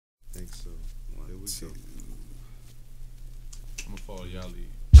think so. Here we go. I'm gonna follow y'all lead.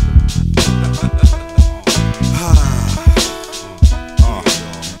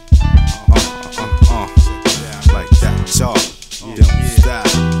 Like that, y'all.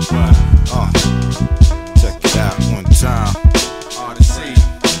 Check it out one time. Oddisee.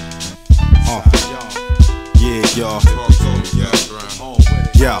 Yeah, y'all.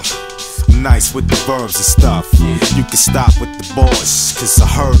 Yo, nice with the verbs and stuff. You can stop with the boys, cause I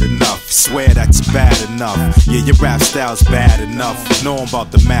heard enough. Swear that you're bad enough. Yeah, your rap style's bad enough. Know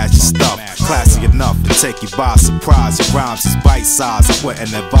about the magic stuff. Classy enough to take you by surprise. Your rhymes is bite-sized. I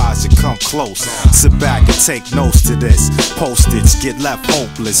wouldn't advise you come close. Sit back and take notes to this. Postage, get left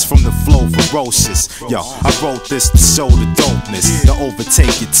hopeless from the flow ferocious. Yo, I wrote this to show the dopeness. To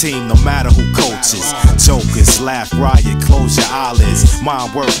overtake your team no matter who coaches. Jokers, laugh, riot, close your eyelids.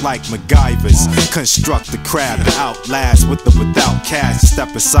 Mind work like MacGyver's. Construct the crowd to outlast with or without cash. Step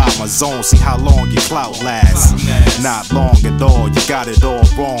inside my zone, see how long your clout lasts. Not long at all, you got it all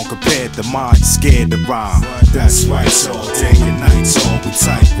wrong compared to mine. You scared to rhyme. That's right, so day and night, so we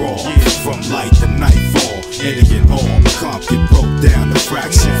tight raw. From light to nightfall, idiot all. Comp get broke down to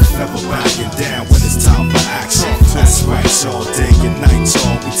fraction. Never backing down when it's time for action. That's right, so day and night, so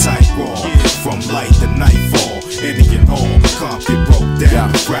we tight raw. From light to nightfall, idiot all. Comp get broke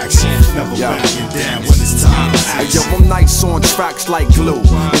down to fraction. Never backing down when it's time for action. Yo, I'm nice on tracks like glue.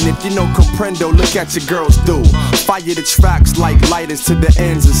 And if you know comprendo, look at your girls do. Fire the tracks like lighters to the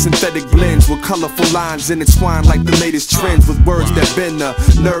ends of synthetic blends with colorful lines intertwined like the latest trends with words that bend the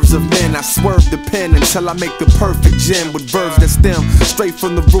nerves of men. I swerve the pen until I make the perfect gem with verbs that stem straight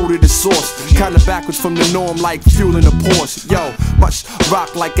from the root of the source. Kinda backwards from the norm like fuel in a Porsche. Yo, much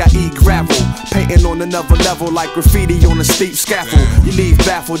rock like I eat gravel. Painting on another level like graffiti on a steep scaffold. You leave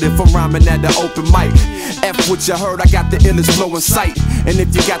baffled if I'm rhyming at the open mic. F what you heard, I got the illest flow in sight. And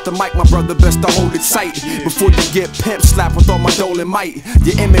if you got the mic, my brother, best to hold it tight. Before you get pimp slapped with all my Dolan might.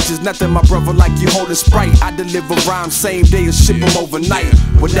 Your image is nothing, my brother, like you holding Sprite. I deliver rhymes same day and ship them overnight.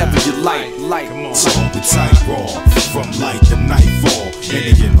 Whatever you like. So we tight raw, from light to nightfall.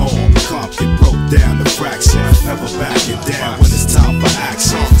 Idiot all, comp get broke down to fraction. Never backing down when it's time for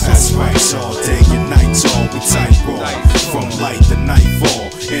action. That's right, so day and night, so we tight raw. From light to nightfall.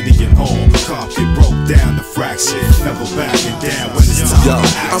 Idiot all, comp get broke down to fraction. Never backing down when it's time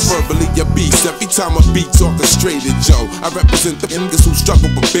for action. I'm verbally a beast every time a beat's orchestrated, yo. I represent the niggas who struggle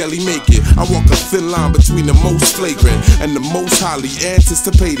but barely make it. I walk a thin line between the most flagrant and the most highly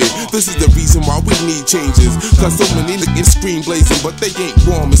anticipated. This is the reason why we need changes. Cause so many niggas scream blazing, but they ain't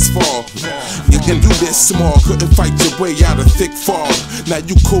warm as fall. You can do this small, couldn't fight your way out of thick fog. Now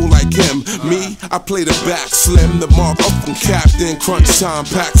you cool like him. Me, I play the back slim, the mark up from captain. Crunch time,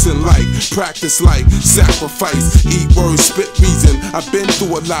 packs and like, practice like, sacrifice, eat words, spit reason. I've been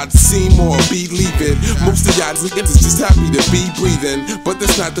through a lot, see more, believe it. Most of y'all niggas is just happy to be breathing, but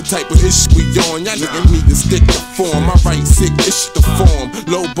that's not the type of ish we on. Y'all niggas need to stick to form. I write sick ish to form.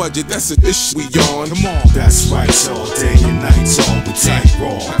 Low budget, that's an ish we on. Come on. That's right, so day and night, so we tight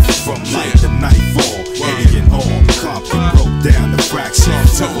raw. From light to nightfall, idiot all. Comp get broke down to fraction.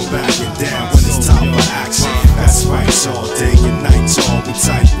 Never backing down when it's time for action. That's right, so day and night, so we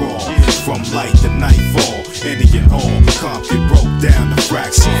tight raw. From light to nightfall, idiot all. Comp get broke down to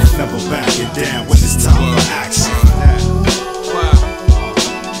fraction. Never backing down when